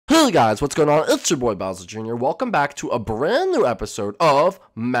Hey guys, what's going on? It's your boy Bowser Jr. Welcome back to a brand new episode of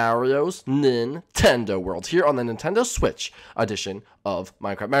Mario's Nintendo World here on the Nintendo Switch edition of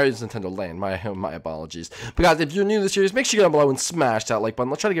Minecraft. Mario's Nintendo Land, my apologies. But guys, if you're new to the series, make sure you go down below and smash that like button.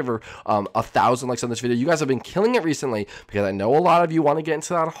 Let's try to give her 1,000 likes on this video. You guys have been killing it recently because I know a lot of you want to get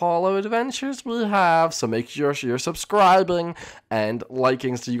into that Hall of Adventures we have. So make sure you're subscribing and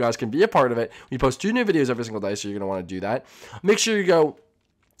liking so you guys can be a part of it. We post 2 new videos every single day, so you're going to want to do that. Make sure you go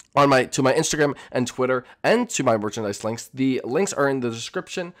to my Instagram and Twitter and to my merchandise links. The links are in the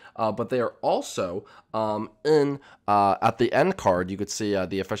description, but they are also at the end card. You could see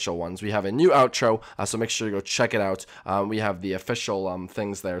the official ones. We have a new outro, so make sure you go check it out. We have the official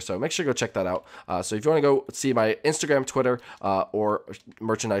things there, so make sure you go check that out. So if you want to go see my Instagram, Twitter, or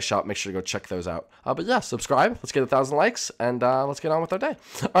merchandise shop, make sure you go check those out. But yeah, subscribe. Let's get 1,000 likes, and let's get on with our day.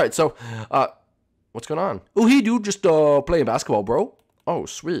 All right, so what's going on? Oh, hey, dude, just playing basketball, bro. Oh,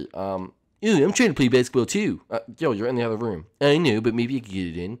 sweet. I'm trying to play basketball too. Yo, you're in the other room. I know, but maybe I can get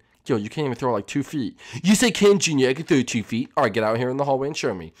it in. Yo, you can't even throw like 2 feet. Yes, I can, Junior. I can throw 2 feet. All right, get out here in the hallway and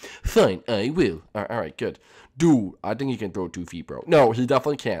show me. Fine, I will. All right, good. Dude, I think you can throw 2 feet, bro. No, he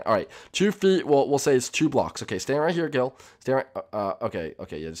definitely can't. All right, 2 feet. Well, we'll say it's 2 blocks. Okay, stand right here, Gil. Stand right. Okay.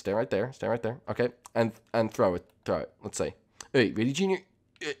 Yeah, just stand right there. Stand right there. Okay, and throw it. Let's see. All right, ready, Junior?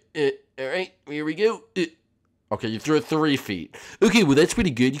 All right, here we go. Okay, you threw it 3 feet. Okay, well, that's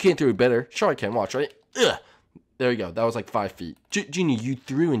pretty good. You can't throw it better. Sure, I can. Watch, right? Ugh. There you go. That was like 5 feet. Junior, you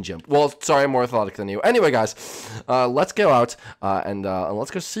threw and jumped. Well, sorry, I'm more athletic than you. Anyway, guys, let's go out and let's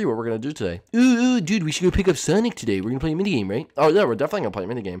go see what we're going to do today. Ooh, dude, we should go pick up Sonic today. We're going to play a minigame, right? Oh, yeah, we're definitely going to play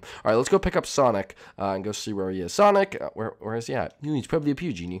a minigame. All right, let's go pick up Sonic and go see where he is. Sonic, where is he at? Ooh, he's probably up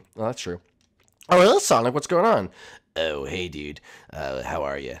here, Genie. Oh, that's true. Oh, well, Sonic, what's going on? Oh, hey, dude. How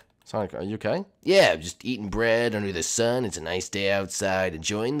are you? Sonic, are you okay? Yeah, I'm just eating bread under the sun. It's a nice day outside,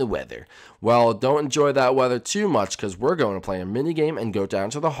 enjoying the weather. Well, don't enjoy that weather too much, because we're going to play a minigame and go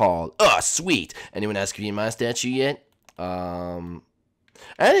down to the hall. Oh, sweet. Anyone ask for my statue yet?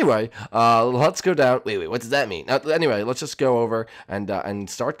 Anyway, let's go down. Wait, what does that mean? Anyway, let's just go over and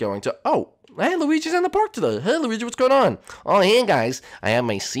start going to... Oh, hey, Luigi's in the park today. Hey, Luigi, what's going on? Oh, hey, guys. I have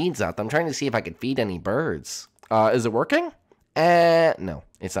my seeds out. I'm trying to see if I can feed any birds. Is it working? No,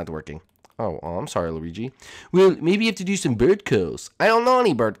 it's not working. Oh, I'm sorry, Luigi. Well, maybe you have to do some bird calls. I don't know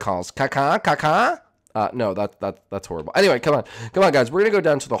any bird calls. Caca? No, that's horrible. Anyway, come on, guys. We're gonna go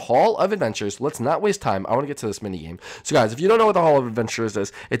down to the Hall of Adventures. Let's not waste time. I want to get to this mini game. So, guys, if you don't know what the Hall of Adventures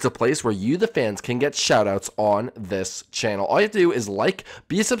is, it's a place where you, the fans, can get shoutouts on this channel. All you have to do is like,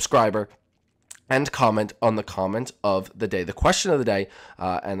 be a subscriber, and comment on the comment of the day, the question of the day,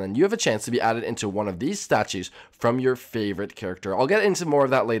 and then you have a chance to be added into one of these statues from your favorite character. I'll get into more of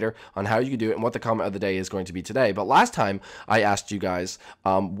that later on how you can do it and what the comment of the day is going to be today. But last time, I asked you guys,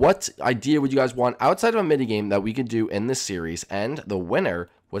 what idea would you guys want outside of a minigame that we could do in this series, and the winner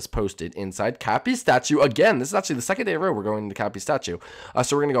was posted inside Cappy's statue. Again, this is actually the second day in a row we're going to Cappy's statue.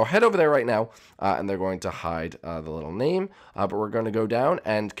 So we're going to go head over there right now, and they're going to hide the little name. But we're going to go down,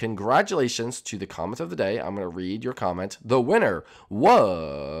 and congratulations to the comment of the day. I'm going to read your comment. The winner was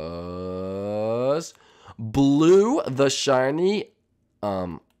Blue the Shiny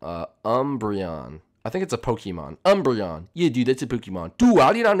Umbreon. I think it's a Pokemon. Umbreon. Yeah, dude, that's a Pokemon. Dude,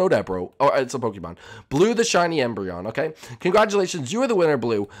 how do you not know that, bro? Oh, it's a Pokemon. Blue the Shiny Umbreon, okay? Congratulations, you are the winner,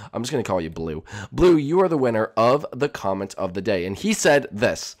 Blue. I'm just going to call you Blue. Blue, you are the winner of the comment of the day. And he said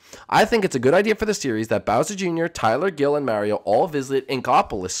this: I think it's a good idea for the series that Bowser Jr., Tyler, Gil, and Mario all visit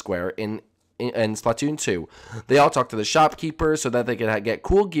Inkopolis Square in Splatoon 2. They all talk to the shopkeeper so that they can get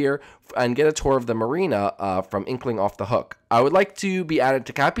cool gear and get a tour of the marina from Inkling Off the Hook. I would like to be added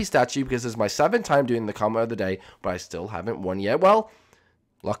to Cappy's statue because this is my 7th time doing the comment of the day, but I still haven't won yet. Well,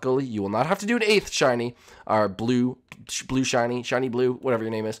 luckily, you will not have to do an 8th shiny, or blue shiny blue, whatever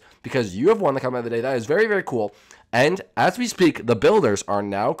your name is, because you have won the comment of the day. That is very, very cool. And as we speak, the builders are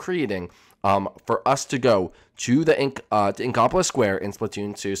now creating for us to go to the Inkopolis Square in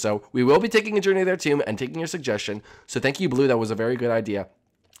Splatoon 2. So we will be taking a journey there too and taking your suggestion. So thank you, Blue. That was a very good idea.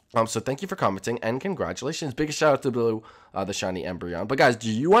 So thank you for commenting and congratulations. Big shout out to Blue, the Shiny Umbreon. But guys, do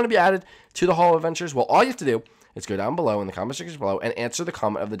you want to be added to the Hall of Adventures? Well, all you have to do is go down below in the comment section below and answer the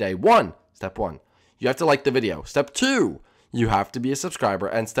comment of the day. Step 1, you have to like the video. Step 2, you have to be a subscriber.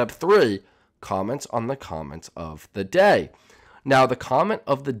 And step 3, comment on the comment of the day. Now, the comment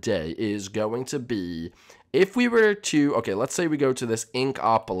of the day is going to be, if we were to, okay, let's say we go to this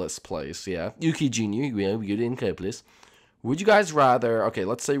Inkopolis place, yeah? Yuki Jr., yeah, we go to Inkopolis. Would you guys rather, okay,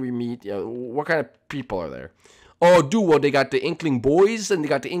 let's say we meet, what kind of people are there? Oh, dude, well, they got the Inkling boys and they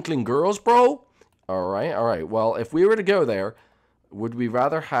got the Inkling girls, bro? All right. Well, if we were to go there, would we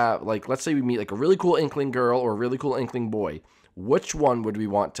rather have, like, let's say we meet like a really cool inkling girl or a really cool inkling boy. Which one would we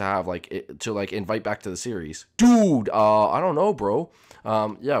want to have, like, to like invite back to the series? Dude, I don't know, bro.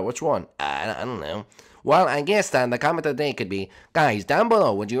 Yeah, which one? I don't know. Well, I guess then the comment of the day could be, guys, down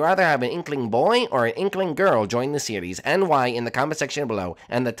below, would you rather have an inkling boy or an inkling girl join the series, and why, in the comment section below.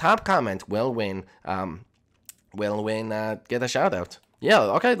 And the top comment will win, get a shout out. Yeah,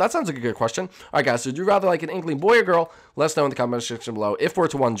 okay, that sounds like a good question. All right, guys, so would you rather like an inkling boy or girl? Let us know in the comment section below if we're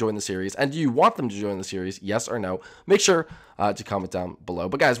to one join the series. And do you want them to join the series, yes or no? Make sure to comment down below.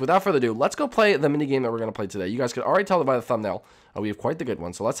 But guys, without further ado, let's go play the minigame that we're going to play today. You guys could already tell by the thumbnail. We have quite the good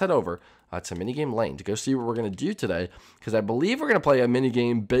one. So let's head over to Minigame Lane to go see what we're going to do today. Because I believe we're going to play a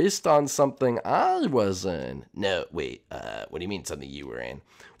minigame based on something I was in. No, wait, what do you mean something you were in?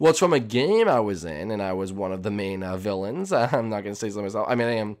 Well, it's from a game I was in, and I was one of the main villains. I'm not going to say so myself. I mean,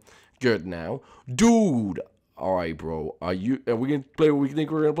 I am good now. Dude! Alright, bro. Are we going to play what we think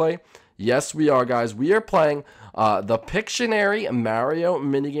we're going to play? Yes, we are, guys. We are playing the Pictionary Mario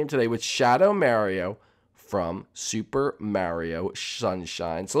minigame today with Shadow Mario from Super Mario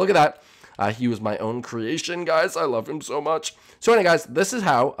Sunshine. So look at that. He was my own creation, guys. I love him so much. So anyway, guys, this is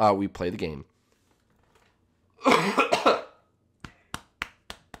how we play the game.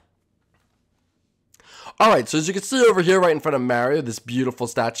 Alright, so as you can see over here right in front of Mario, this beautiful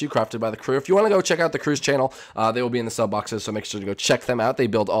statue crafted by the crew. If you want to go check out the crew's channel, they will be in the sub boxes, so make sure to go check them out. They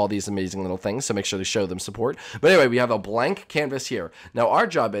build all these amazing little things, so make sure to show them support. But anyway, we have a blank canvas here. Now our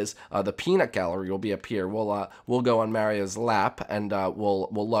job is, the peanut gallery will be up here. We'll go on Mario's lap, and we'll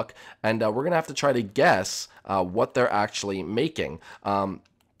look, and we're going to have to try to guess what they're actually making. And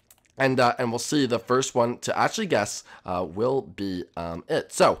we'll see the first one to actually guess will be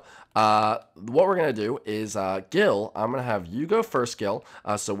it. So, what we're going to do is, Gil, I'm going to have you go first, Gil.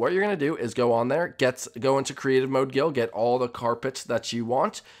 So what you're going to do is go on there, go into creative mode, Gil, get all the carpets that you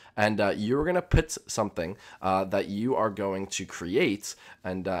want, and you're going to put something that you are going to create,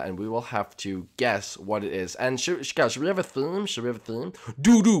 and we will have to guess what it is. And guys, should we have a theme? Should we have a theme?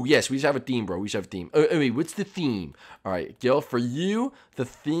 Yes, we should have a theme, bro. We should have a theme. Oh, wait, what's the theme? All right, Gil, for you, the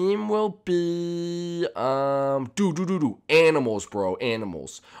theme will be animals, bro.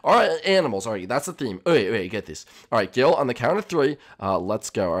 Animals. All right, animals. All right, that's the theme. Oh, wait, get this. All right, Gil, on the count of 3, let's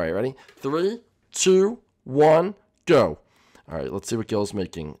go. All right, ready? 3, 2, 1, go. All right, let's see what Gil's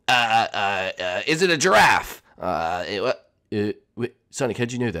making. Is it a giraffe? Wait, Sonic,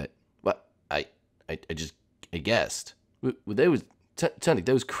 how'd you know that? What? I guessed. Sonic,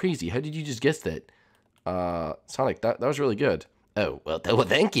 that was crazy. How did you just guess that? Sonic, that was really good. Oh, well,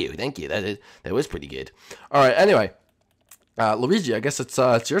 thank you. That was pretty good. All right, anyway. Luigi, I guess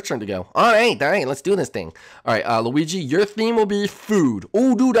it's your turn to go. All right, let's do this thing. All right, Luigi, your theme will be food.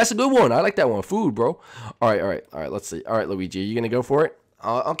 Oh, dude, that's a good one. I like that one. Food, bro. All right, let's see. All right, Luigi, you gonna go for it?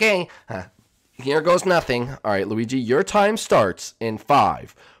 Okay. Here goes nothing. All right, Luigi, your time starts in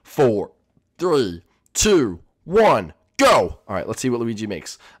 5, 4, 3, 2, 1, go. All right, let's see what Luigi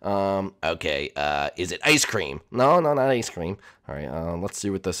makes. Okay, is it ice cream? No, not ice cream. All right, let's see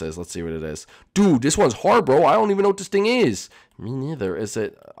what this is. Let's see what it is. Dude, this one's hard, bro. I don't even know what this thing is. Me neither. Is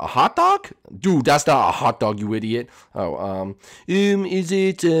it a hot dog? Dude, that's not a hot dog, you idiot. Oh, is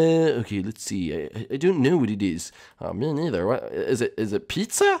it, okay, let's see. I don't know what it is. Me neither. What, is it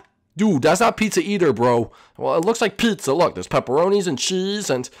pizza? Dude, that's not pizza either, bro. Well, it looks like pizza. Look, there's pepperonis and cheese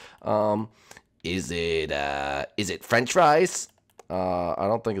and, is it French fries? I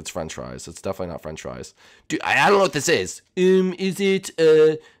don't think it's French fries. It's definitely not French fries. Dude, I don't know what this is. Is it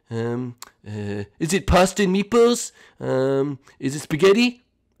pasta and meatballs? Is it spaghetti?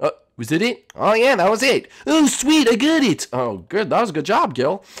 Was it it? Oh, yeah, that was it. Oh, sweet, I got it. Oh, good. That was a good job,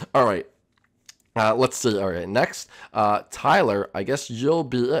 Gil. All right. Let's see. All right, next, Tyler. I guess you'll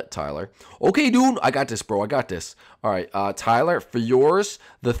be it, Tyler. Okay, dude, I got this, bro. I got this. All right, Tyler, for yours,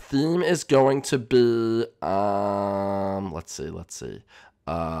 the theme is going to be, let's see.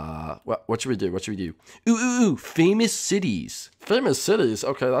 What should we do? Ooh, famous cities. Famous cities.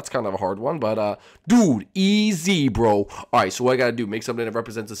 Okay, that's kind of a hard one, but dude, easy, bro. All right, so what I gotta do? Make something that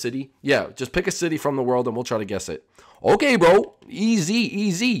represents a city? Yeah, just pick a city from the world, and we'll try to guess it. Okay, bro.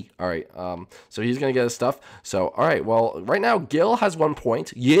 Easy. All right. So he's gonna get his stuff. So all right. Well, right now Gil has 1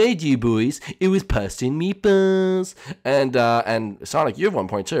 point. Yeah, you boys. It was pasta and meatballs. And Sonic, you have 1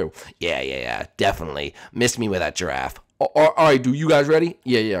 point too. Yeah. Definitely missed me with that giraffe. All right, dude. You guys ready?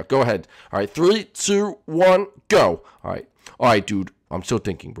 Yeah. Go ahead. All right. 3, 2, 1, go. All right, dude. I'm still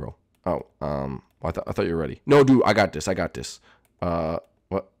thinking, bro. Oh, I thought you were ready. No, dude. I got this. What?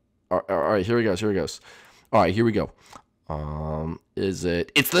 All right. Here he goes. All right, here we go. Is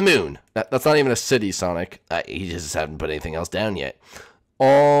it? It's the moon. That's not even a city, Sonic. He just hasn't put anything else down yet.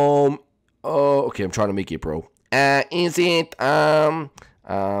 Oh, okay, I'm trying to make it, bro. Is it, I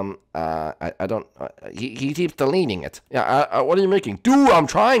don't, he keeps deleting it. Yeah, what are you making? Dude, I'm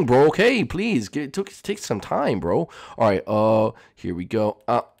trying, bro. Okay, please. Take some time, bro. All right, here we go.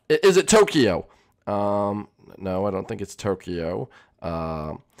 Is it Tokyo? No, I don't think it's Tokyo.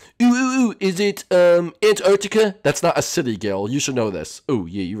 Is it, Antarctica? That's not a city, Gil. You should know this. Oh,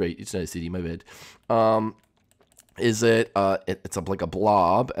 yeah, you're right. It's not a city, my bad. Is it, it's like a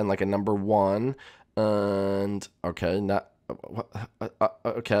blob and like a number 1. And, okay, not,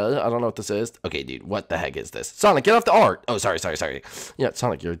 okay, I don't know what this is. Okay, dude, what the heck is this? Sonic, get off the art. Oh, sorry. Yeah,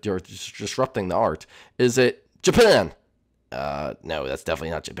 Sonic, you're disrupting the art. Is it Japan? No, that's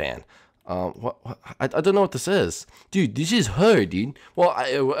definitely not Japan. What I don't know what this is, dude. This is hard, dude. Well,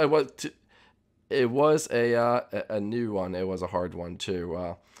 it was a new one. It was a hard one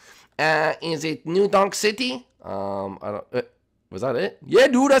too. Is it New Donk City? I don't. Was that it? Yeah,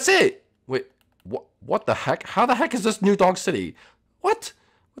 dude, that's it. Wait, what the heck? How the heck is this New Donk City? What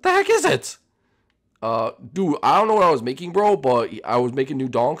the heck is it? Dude, I don't know what I was making, bro, but I was making New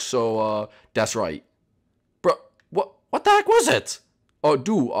Donk, so that's right, bro. What the heck was it? Oh,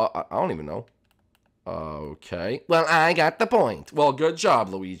 dude, I don't even know. Okay. Well, I got the point. Well, good job,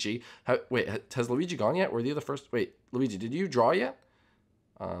 Luigi. Wait, has Luigi gone yet? Were you the first? Wait, Luigi, did you draw yet?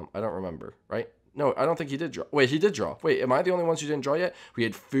 I don't remember, right? No, I don't think he did draw. Wait, he did draw. Wait, am I the only ones who didn't draw yet? We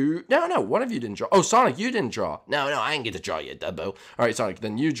had food. No, one of you didn't draw. Oh, Sonic, you didn't draw. No, I didn't get to draw yet, Dubbo. All right, Sonic,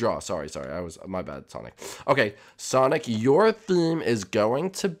 then you draw. Sorry. My bad, Sonic. Okay, Sonic, your theme is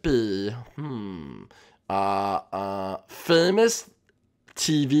going to be, famous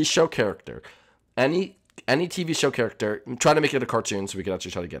TV show character. Any TV show character. Try to make it a cartoon so we can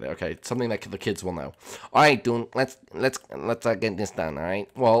actually try to get it. Okay, something that the kids will know. All right, dude. Let's get this done. All right.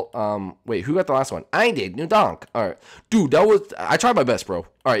 Well, wait, who got the last one? I did. New Donk. All right, dude. I tried my best, bro.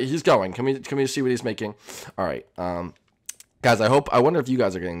 All right, he's going. Can we see what he's making? All right. Guys, I wonder if you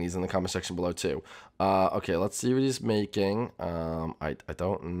guys are getting these in the comment section below too. Okay, let's see what he's making. I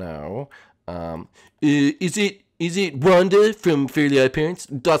don't know. Is it Wanda from Fairly Odd Parents?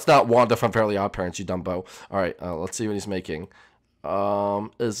 That's not Wanda from Fairly Odd Parents, you dumbo. All right, let's see what he's making.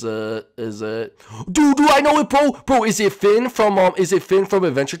 Is it? Dude, I know it, bro. Bro, is it Finn from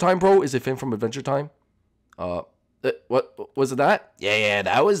Adventure Time, bro? Is it Finn from Adventure Time? What was it? That? Yeah,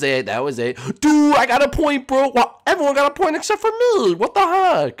 that was it. Dude, I got a point, bro. Well, everyone got a point except for me. What the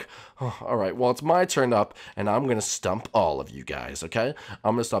heck? All right, well, it's my turn up, and I'm gonna stump all of you guys. Okay,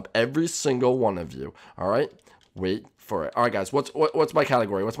 I'm gonna stump every single one of you. All right. Wait for it. All right, guys. What's my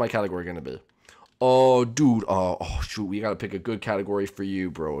category? What's my category gonna be? Oh, dude. Oh, shoot. We gotta pick a good category for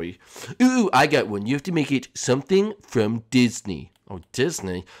you, bro. Ooh, I got one. You have to make it something from Disney. Oh,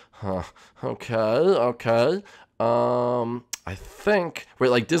 Disney. Huh. Okay. I think. Wait,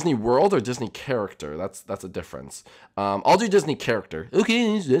 like Disney World or Disney character? That's a difference. I'll do Disney character.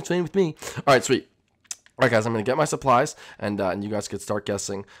 Okay, that's fine with me. All right, sweet. All right, guys, I'm gonna get my supplies, and you guys could start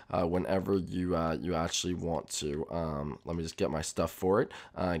guessing whenever you actually want to. Let me just get my stuff for it.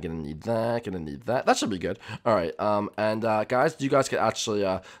 Gonna need that. That should be good. All right, guys, you guys could actually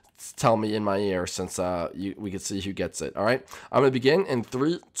tell me in my ear since we can see who gets it. All right, I'm gonna begin in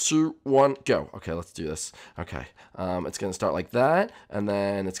 3, 2, 1, go. Okay, let's do this. Okay, it's gonna start like that, and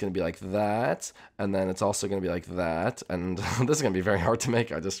then it's gonna be like that, and then it's also gonna be like that, and this is gonna be very hard to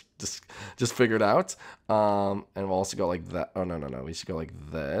make. I just figured out. And we'll also go like that. Oh no, we should go like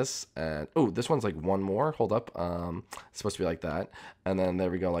this, and oh, this one's like one more. Hold up. It's supposed to be like that, and then there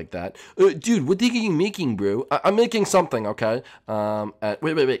we go like that. Dude, what are you making, bro? I'm making something. Okay. And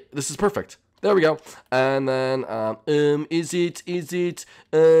wait. This is perfect. There we go. And then is it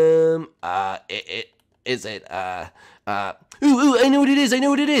Ooh, I know what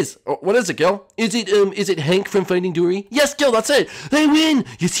it is. Oh, what is it, Gil? Is it Hank from Finding Dory? Yes, Gil, that's it. They win.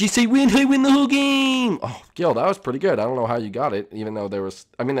 Yes, they win. I win the whole game. Oh, Gil, that was pretty good. I don't know how you got it, even though there were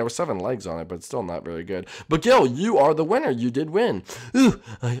 7 legs on it, but it's still not very good. But Gil, you are the winner. You did win. Ooh,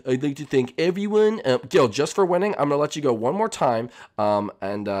 I'd like to thank everyone. Gil, just for winning, I'm gonna let you go one more time.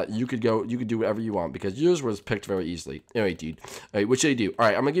 And you could do whatever you want because yours was picked very easily. All right, dude. All right, what should I do? All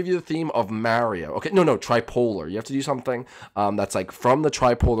right, I'm gonna give you the theme of Mario. Okay, no, Tripolar. You have to do something that's like from the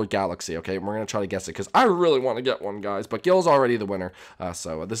Tripolar Galaxy. Okay, and we're gonna try to guess it because I really want to get one, guys. But Gil's already the winner,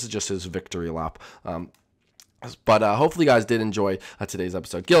 so this is just his victory lap. But hopefully you guys did enjoy today's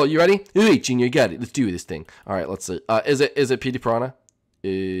episode. Gil, you ready? Hey, Junior, you got it. Let's do this thing. All right, let's see. Is it Petey Piranha?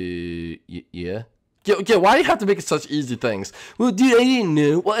 Yeah. Gil, why do you have to make it such easy things? Well, dude, I didn't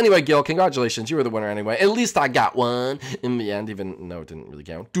know. Well, anyway, Gil, congratulations. You were the winner anyway. At least I got one in the end, even though it didn't really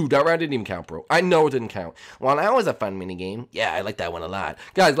count. Dude, that round didn't even count, bro. I know it didn't count. Well, that was a fun minigame. Yeah, I like that one a lot.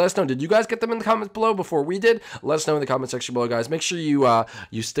 Guys, let us know. Did you guys get them in the comments below before we did? Let us know in the comment section below, guys. Make sure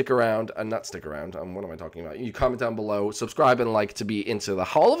you stick around. Not stick around. What am I talking about? You comment down below, subscribe, and like to be into the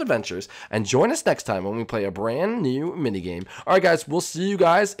Hall of Adventures. And join us next time when we play a brand new minigame. All right, guys, we'll see you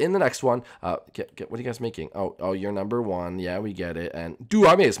guys in the next one. What are you guys making? Oh, you're number 1. Yeah, we get it. And dude,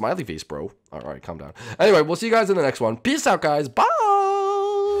 I made a smiley face, bro. All right, calm down. Anyway, we'll see you guys in the next one. Peace out, guys. Bye.